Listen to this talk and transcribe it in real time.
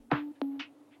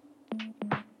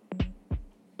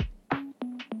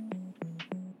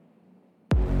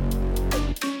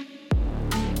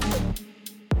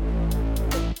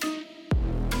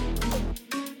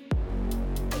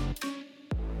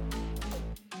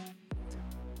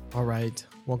All right,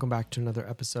 welcome back to another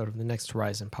episode of the Next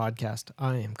Horizon podcast.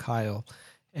 I am Kyle,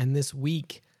 and this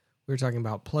week we're talking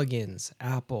about plugins,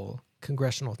 Apple,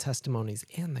 Congressional testimonies,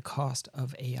 and the cost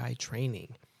of AI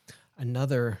training.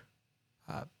 Another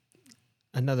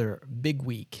big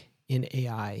week in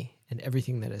AI and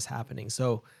everything that is happening.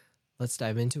 So let's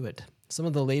dive into it. Some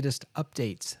of the latest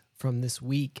updates from this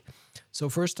week. So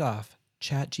first off,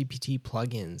 ChatGPT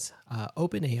plugins.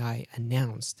 OpenAI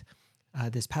announced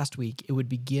this past week it would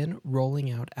begin rolling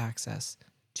out access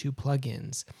to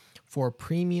plugins for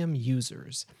premium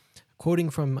users. Quoting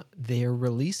from their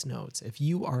release notes, if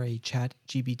you are a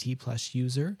ChatGPT Plus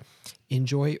user,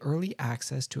 enjoy early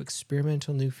access to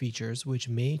experimental new features which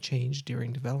may change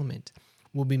during development.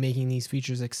 We'll be making these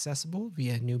features accessible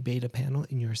via a new beta panel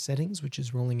in your settings, which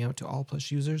is rolling out to all Plus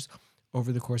users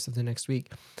over the course of the next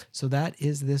week. So that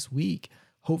is this week.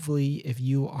 Hopefully, if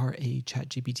you are a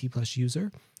ChatGPT Plus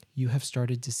user, you have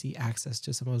started to see access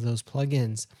to some of those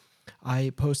plugins.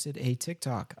 I posted a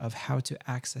TikTok of how to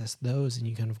access those, and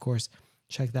you can, of course,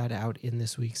 check that out in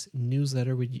this week's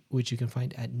newsletter, which you can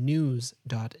find at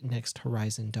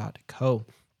news.nexthorizon.co.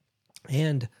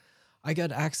 And I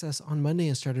got access on Monday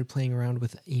and started playing around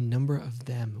with a number of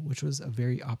them, which was a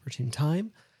very opportune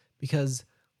time because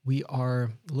we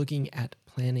are looking at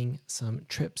planning some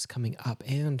trips coming up,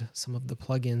 and some of the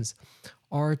plugins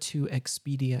are to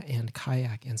Expedia and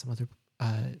Kayak and some other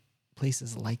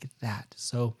places like that.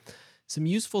 So some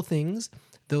useful things,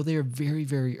 though they are very,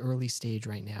 very early stage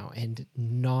right now and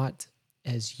not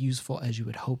as useful as you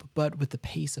would hope. But with the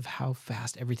pace of how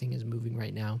fast everything is moving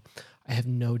right now, I have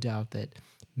no doubt that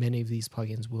many of these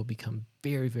plugins will become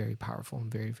very, very powerful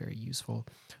and very, very useful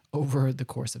over the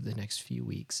course of the next few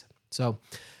weeks. So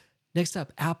next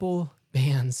up, Apple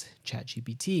bans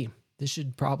ChatGPT. This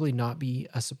should probably not be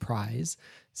a surprise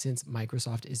since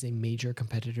Microsoft is a major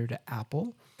competitor to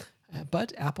Apple,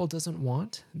 but Apple doesn't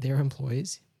want their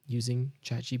employees using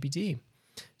ChatGPT.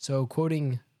 So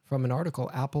quoting from an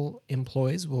article, Apple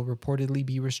employees will reportedly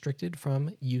be restricted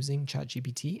from using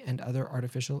ChatGPT and other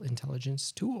artificial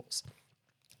intelligence tools.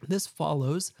 This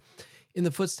follows in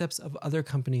the footsteps of other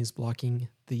companies blocking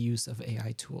the use of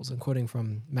AI tools. And quoting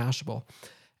from Mashable,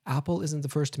 Apple isn't the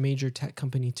first major tech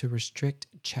company to restrict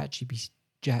ChatGPT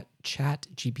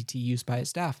use by its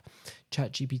staff.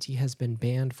 ChatGPT has been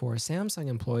banned for Samsung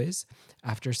employees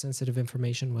after sensitive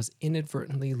information was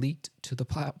inadvertently leaked to the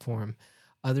platform.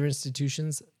 Other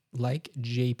institutions like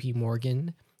JP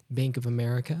Morgan, Bank of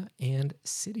America, and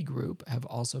Citigroup have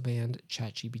also banned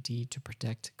ChatGPT to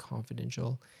protect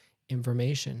confidential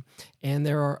information. And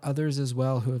there are others as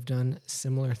well who have done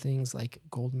similar things like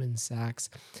Goldman Sachs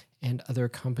and other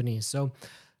companies. So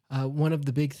one of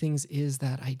the big things is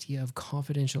that idea of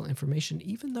confidential information,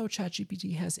 even though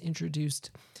ChatGPT has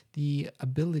introduced the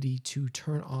ability to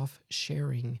turn off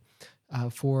sharing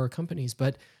for companies.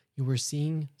 But we're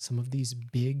seeing some of these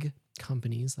big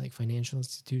companies like financial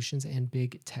institutions and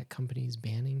big tech companies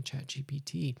banning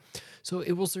ChatGPT. So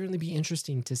it will certainly be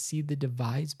interesting to see the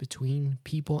divides between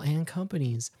people and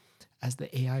companies as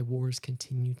the AI wars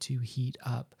continue to heat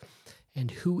up, and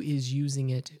who is using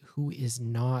it, who is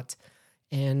not,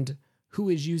 and who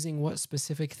is using what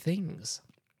specific things.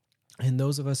 And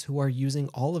those of us who are using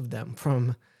all of them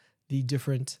from the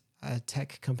different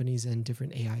tech companies and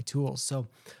different AI tools. So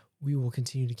we will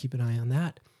continue to keep an eye on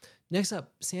that. Next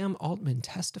up, Sam Altman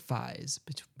testifies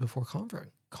before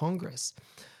Congress.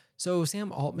 So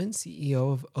Sam Altman,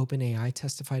 CEO of OpenAI,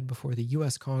 testified before the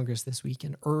U.S. Congress this week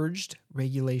and urged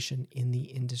regulation in the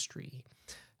industry.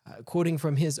 Quoting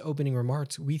from his opening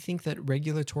remarks, "We think that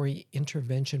regulatory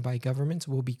intervention by governments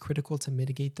will be critical to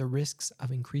mitigate the risks of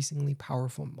increasingly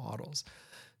powerful models."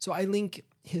 So I link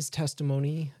his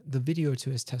testimony, the video to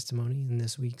his testimony in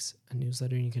this week's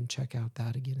newsletter, and you can check out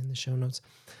that again in the show notes.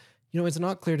 It's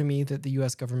not clear to me that the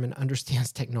U.S. government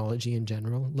understands technology in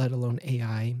general, let alone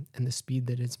AI and the speed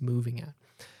that it's moving at.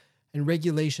 And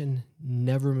regulation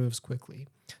never moves quickly.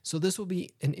 So this will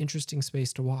be an interesting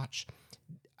space to watch.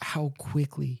 How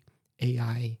quickly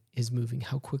AI is moving,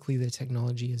 how quickly the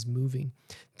technology is moving,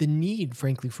 the need,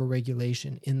 frankly, for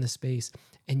regulation in the space,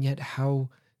 and yet how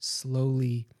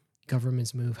slowly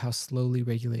governments move, how slowly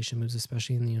regulation moves,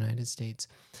 especially in the United States,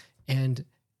 and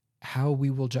how we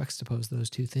will juxtapose those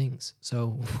two things.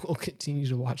 So we'll continue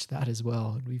to watch that as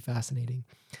well. It'd be fascinating.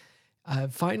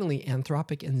 Finally,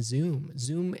 Anthropic and Zoom.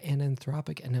 Zoom and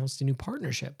Anthropic announced a new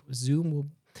partnership. Zoom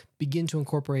will begin to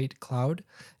incorporate cloud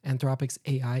Anthropic's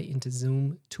AI into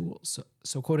Zoom tools.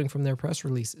 So quoting from their press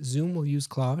release, Zoom will use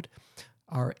cloud,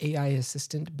 our AI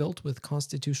assistant built with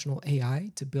constitutional AI,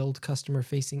 to build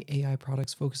customer-facing AI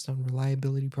products focused on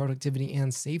reliability, productivity,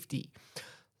 and safety.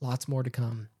 Lots more to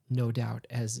come. no doubt,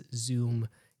 as Zoom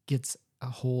gets a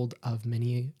hold of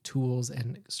many tools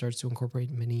and starts to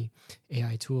incorporate many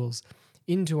AI tools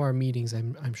into our meetings,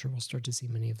 I'm sure we'll start to see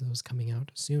many of those coming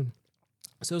out soon.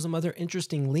 So some other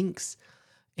interesting links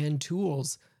and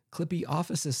tools. Clippy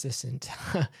Office Assistant.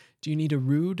 Do you need a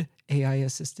rude AI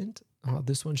assistant?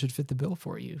 This one should fit the bill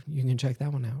for you. You can check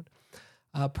that one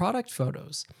out. Product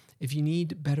photos. If you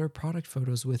need better product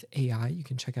photos with AI, you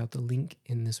can check out the link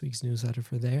in this week's newsletter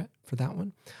for that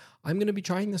one. I'm going to be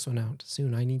trying this one out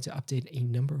soon. I need to update a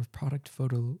number of product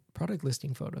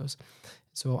listing photos.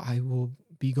 So I will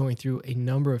be going through a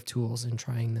number of tools and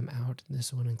trying them out,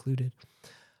 this one included.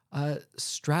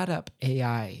 Stratup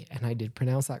AI, and I did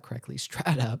pronounce that correctly,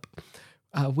 Stratup,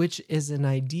 which is an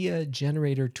idea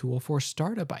generator tool for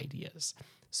startup ideas.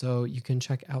 So you can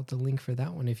check out the link for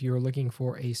that one. If you're looking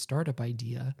for a startup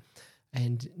idea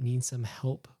and need some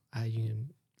help,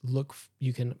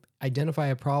 you can identify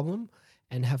a problem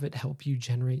and have it help you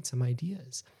generate some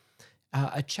ideas.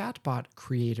 A chatbot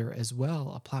creator as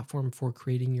well, a platform for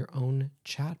creating your own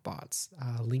chatbots.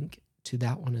 Link to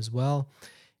that one as well.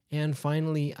 And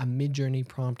finally, a Midjourney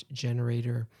prompt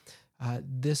generator.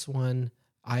 This one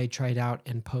I tried out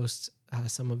and post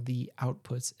some of the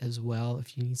outputs as well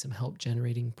if you need some help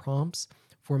generating prompts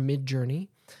for Midjourney.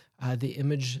 The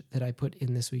image that I put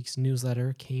in this week's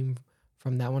newsletter came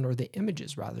from that one, or the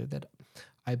images rather that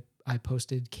I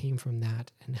posted came from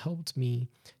that and helped me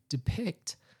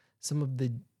depict some of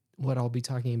what I'll be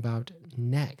talking about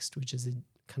next, which is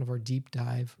kind of our deep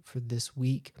dive for this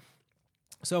week.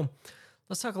 So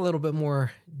let's talk a little bit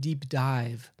more deep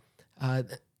dive.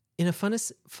 In a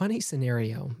funny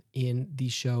scenario in the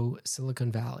show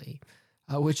Silicon Valley,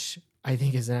 which I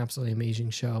think is an absolutely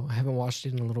amazing show. I haven't watched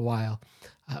it in a little while.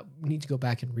 Need to go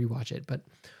back and rewatch it. But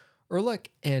Erlich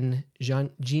and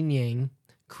Jin Yang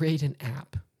create an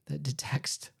app that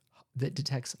detects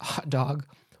hot dog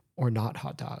or not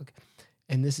hot dog.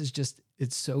 And this is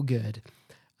it's so good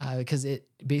because it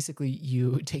basically,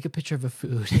 you take a picture of a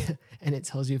food and it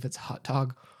tells you if it's hot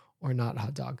dog or not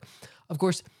hot dog. Of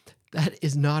course, that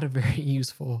is not a very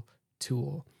useful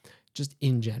tool just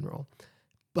in general.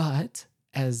 But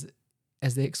as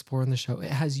they explore in the show,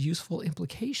 it has useful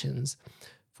implications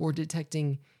for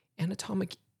detecting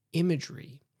anatomic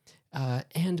imagery.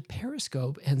 And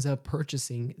Periscope ends up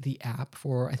purchasing the app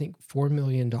for, I think, $4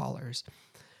 million.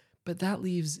 But that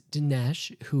leaves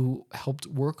Dinesh, who helped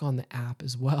work on the app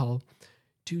as well,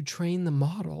 to train the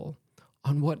model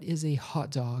on what is a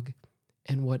hot dog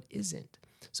and what isn't.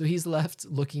 So he's left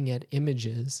looking at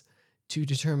images to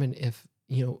determine if,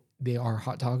 they are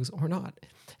hot dogs or not.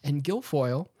 And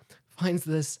Guilfoyle finds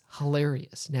this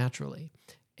hilarious, naturally.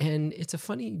 And it's a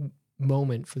funny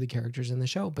moment for the characters in the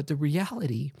show. But the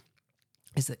reality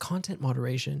is that content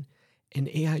moderation and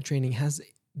AI training has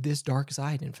this dark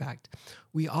side. In fact,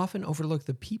 we often overlook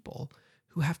the people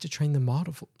who have to train the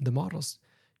models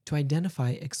to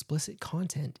identify explicit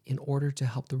content in order to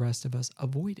help the rest of us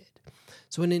avoid it.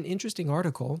 So in an interesting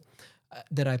article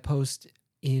that I post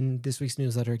in this week's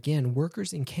newsletter, again,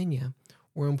 workers in Kenya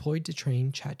were employed to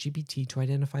train ChatGPT to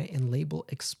identify and label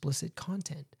explicit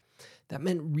content. That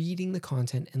meant reading the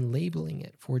content and labeling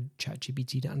it for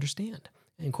ChatGPT to understand.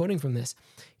 And quoting from this,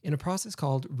 in a process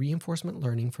called reinforcement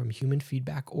learning from human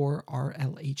feedback, or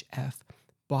RLHF,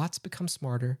 bots become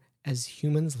smarter as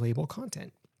humans label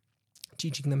content,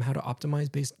 teaching them how to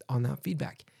optimize based on that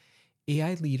feedback.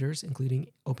 AI leaders, including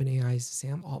OpenAI's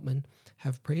Sam Altman,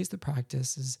 have praised the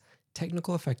practice's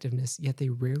technical effectiveness, yet they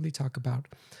rarely talk about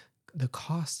the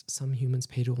cost some humans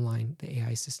pay to align the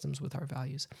AI systems with our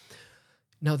values.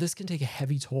 Now, this can take a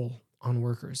heavy toll on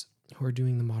workers who are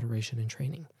doing the moderation and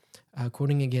training.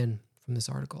 Quoting again from this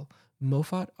article,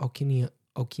 Mofat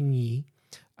Okinyi,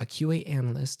 a QA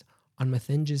analyst on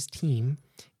Mathenja's team,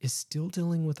 is still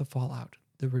dealing with the fallout.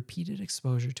 The repeated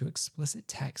exposure to explicit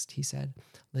text, he said,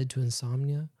 led to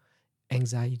insomnia,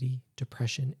 anxiety,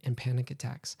 depression, and panic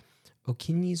attacks.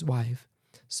 Okinyi's wife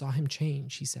saw him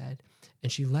change, he said,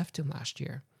 and she left him last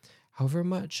year. However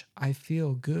much I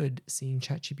feel good seeing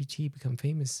ChatGPT become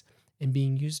famous and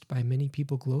being used by many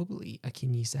people globally,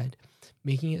 Akinyi said,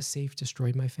 making it safe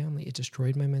destroyed my family. It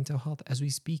destroyed my mental health. As we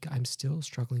speak, I'm still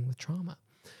struggling with trauma.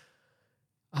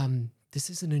 This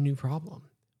isn't a new problem,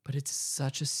 but it's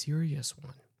such a serious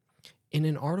one. In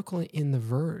an article in The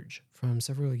Verge from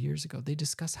several years ago, they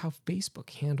discussed how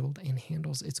Facebook handled and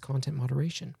handles its content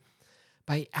moderation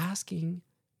by asking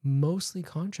mostly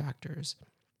contractors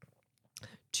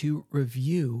to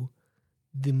review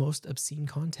the most obscene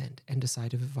content and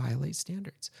decide if it violates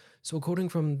standards. So quoting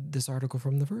from this article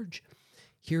from The Verge,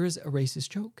 here is a racist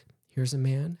joke. Here's a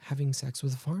man having sex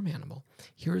with a farm animal.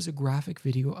 Here is a graphic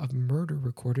video of murder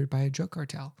recorded by a drug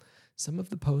cartel. Some of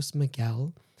the posts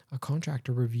Miguel, a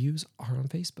contractor, reviews are on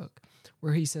Facebook,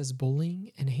 where he says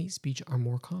bullying and hate speech are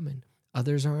more common.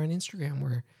 Others are on Instagram,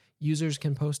 where users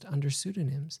can post under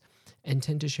pseudonyms and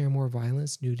tend to share more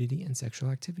violence, nudity, and sexual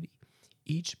activity.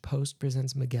 Each post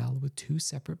presents Miguel with two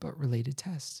separate but related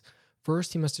tests.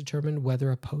 First, he must determine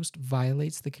whether a post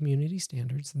violates the community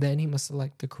standards. Then he must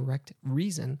select the correct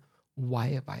reason why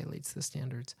it violates the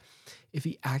standards. If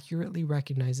he accurately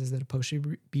recognizes that a post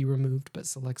should be removed but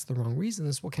selects the wrong reason,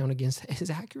 this will count against his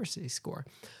accuracy score.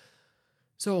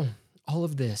 So all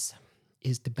of this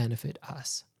is to benefit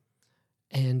us.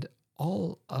 And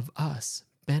all of us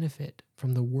benefit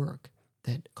from the work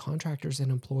that contractors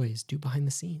and employees do behind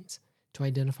the scenes to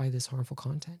identify this harmful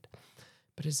content.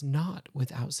 But it's not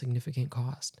without significant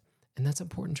cost. And that's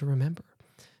important to remember,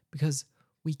 because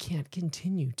we can't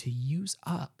continue to use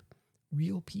up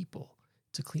real people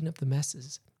to clean up the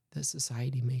messes that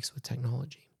society makes with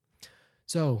technology.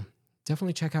 So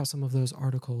definitely check out some of those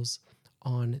articles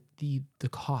on the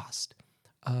cost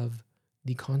of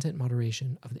the content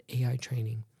moderation of the AI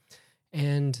training.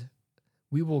 And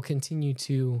we will continue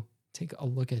to take a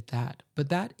look at that. But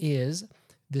that is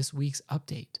this week's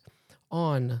update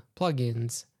on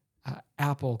plugins,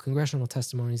 Apple, Congressional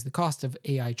Testimonies, the cost of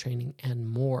AI training, and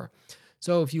more.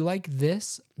 So if you like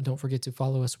this, don't forget to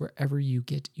follow us wherever you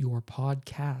get your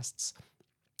podcasts.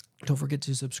 Don't forget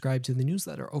to subscribe to the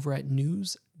newsletter over at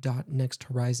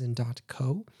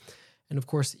news.nexthorizon.co. And of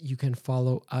course, you can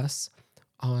follow us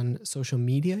on social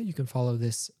media. You can follow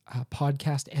this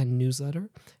podcast and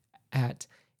newsletter at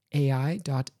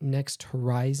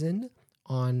ai.nexthorizon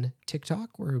on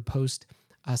TikTok, where we post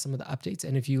some of the updates.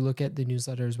 And if you look at the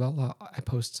newsletter as well, I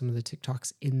post some of the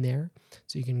TikToks in there,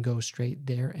 so you can go straight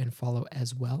there and follow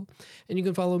as well. And you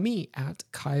can follow me at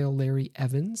Kyle Larry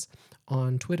Evans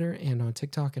on Twitter and on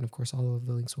TikTok. And of course, all of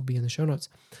the links will be in the show notes.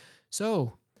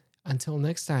 So until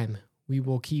next time, we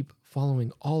will keep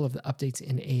following all of the updates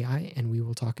in AI, and we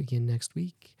will talk again next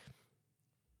week.